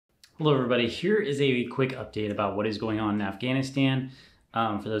Hello everybody, here is a quick update about what is going on in Afghanistan.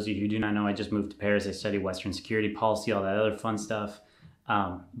 For those of you who do not know, I just moved to Paris. I studied Western security policy, all that other fun stuff.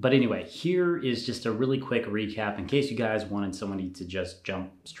 But anyway, here is just a really quick recap in case you guys wanted somebody to just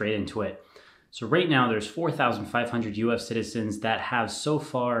jump straight into it. So right now there's 4,500 US citizens that have so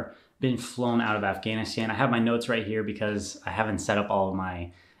far been flown out of Afghanistan. I have my notes right here because I haven't set up all of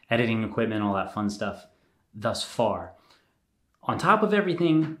my editing equipment, all that fun stuff thus far. On top of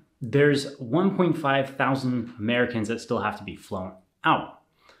everything, there's 1.5 thousand Americans that still have to be flown out.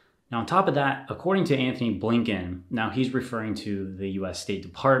 Now, on top of that, according to Anthony Blinken, now he's referring to the US State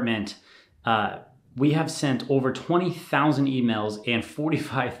Department, we have sent over 20,000 emails and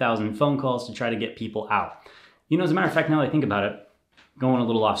 45,000 phone calls to try to get people out. You know, as a matter of fact, now that I think about it, going a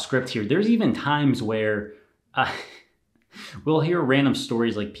little off script here, there's even times where we'll hear random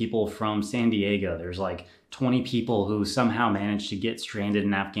stories like people from San Diego. There's like 20 people who somehow managed to get stranded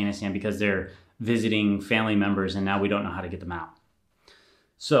in Afghanistan because they're visiting family members and now we don't know how to get them out.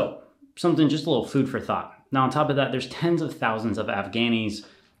 So something, just a little food for thought. Now on top of that, there's tens of thousands of Afghanis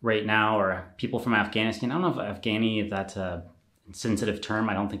right now, or people from Afghanistan. I don't know if Afghani, if that's a sensitive term,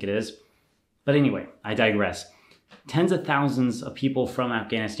 I don't think it is. But anyway, I digress. Tens of thousands of people from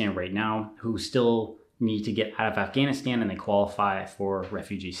Afghanistan right now who still need to get out of Afghanistan and they qualify for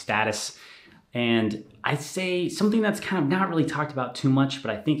refugee status. And I'd say something that's kind of not really talked about too much,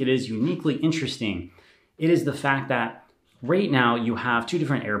 but I think it is uniquely interesting. It is the fact that right now you have two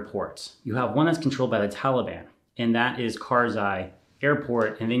different airports. You have one that's controlled by the Taliban, and that is Karzai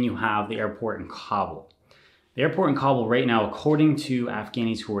Airport, and then you have the airport in Kabul. The airport in Kabul right now, according to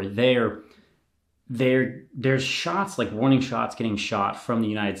Afghanis who are there's shots, like warning shots getting shot from the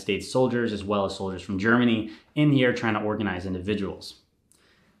United States soldiers as well as soldiers from Germany in the air trying to organize individuals.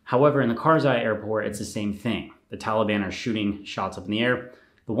 However, in the Karzai airport, it's the same thing. The Taliban are shooting shots up in the air.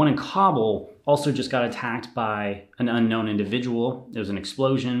 The one in Kabul also just got attacked by an unknown individual. There was an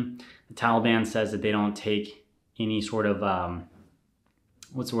explosion. The Taliban says that they don't take any sort of,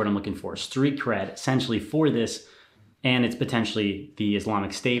 what's the word I'm looking for? Street cred, essentially, for this. And it's potentially the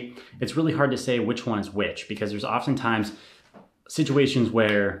Islamic State. It's really hard to say which one is which because there's oftentimes situations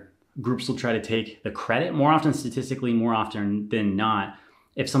where groups will try to take the credit. More often, statistically, more often than not,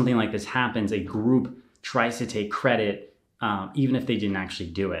 if something like this happens, a group tries to take credit even if they didn't actually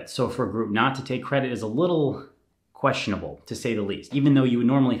do it. So for a group not to take credit is a little questionable, to say the least, even though you would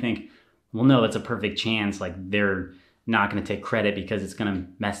normally think, well, no, that's a perfect chance. Like they're not going to take credit because it's going to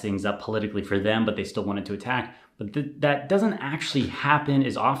mess things up politically for them, but they still wanted to attack. But that doesn't actually happen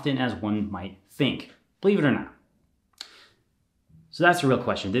as often as one might think, believe it or not. So that's the real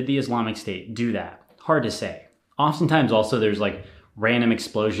question. Did the Islamic State do that? Hard to say. Oftentimes also there's like random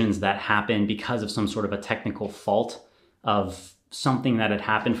explosions that happen because of some sort of a technical fault of something that had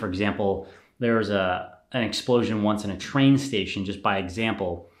happened. For example, there was an explosion once in a train station, just by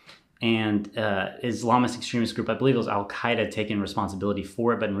example, and Islamist extremist group, I believe it was Al-Qaeda, taking responsibility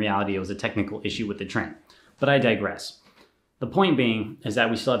for it, but in reality it was a technical issue with the train. But I digress. The point being is that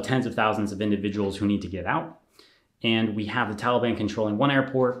we still have tens of thousands of individuals who need to get out. And we have the Taliban controlling one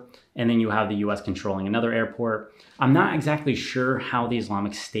airport, and then you have the US controlling another airport. I'm not exactly sure how the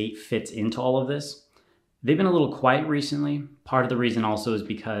Islamic State fits into all of this. They've been a little quiet recently. Part of the reason also is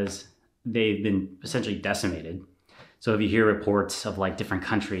because they've been essentially decimated. So if you hear reports of like different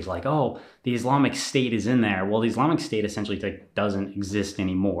countries like, oh, the Islamic State is in there. Well, the Islamic State essentially doesn't exist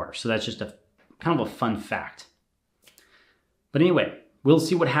anymore. So that's just a kind of a fun fact. But anyway, we'll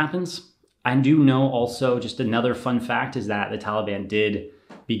see what happens. I do know also, just another fun fact is that the Taliban did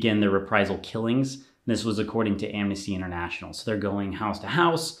begin their reprisal killings. This was according to Amnesty International. So they're going house to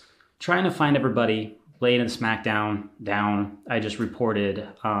house, trying to find everybody, laying the smackdown down. I just reported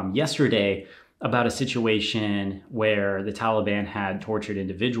yesterday about a situation where the Taliban had tortured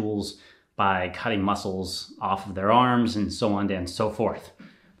individuals by cutting muscles off of their arms and so on and so forth.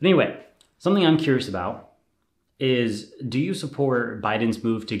 But anyway, something I'm curious about is, do you support Biden's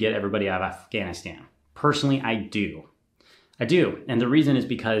move to get everybody out of Afghanistan? Personally, I do. I do. And the reason is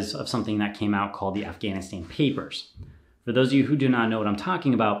because of something that came out called the Afghanistan Papers. For those of you who do not know what I'm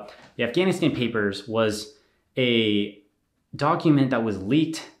talking about, the Afghanistan Papers was a document that was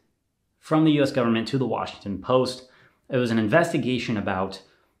leaked from the US government to the Washington Post. It was an investigation about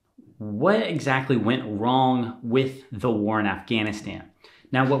what exactly went wrong with the war in Afghanistan.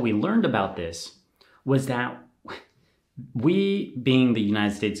 Now, what we learned about this was that we, being the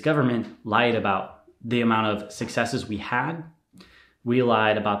United States government, lied about the amount of successes we had. We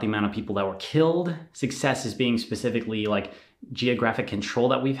lied about the amount of people that were killed. Successes being specifically like geographic control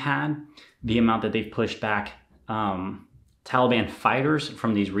that we've had, the amount that they've pushed back Taliban fighters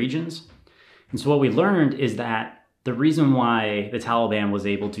from these regions. And so what we learned is that the reason why the Taliban was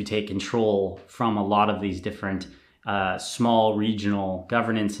able to take control from a lot of these different small regional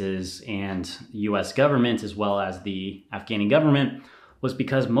governances and US government, as well as the Afghani government, was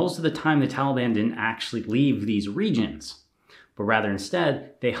because most of the time the Taliban didn't actually leave these regions, but rather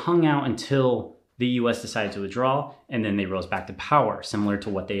instead they hung out until the US decided to withdraw, and then they rose back to power, similar to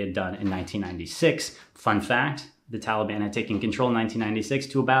what they had done in 1996. Fun fact, the Taliban had taken control in 1996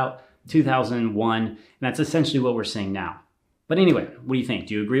 to about 2001, and that's essentially what we're seeing now. But anyway, what do you think?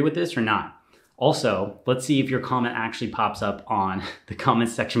 Do you agree with this or not? Also, let's see if your comment actually pops up on the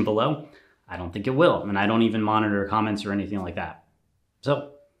comments section below. I don't think it will, and I don't even monitor comments or anything like that.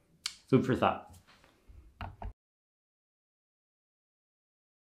 So, food for thought.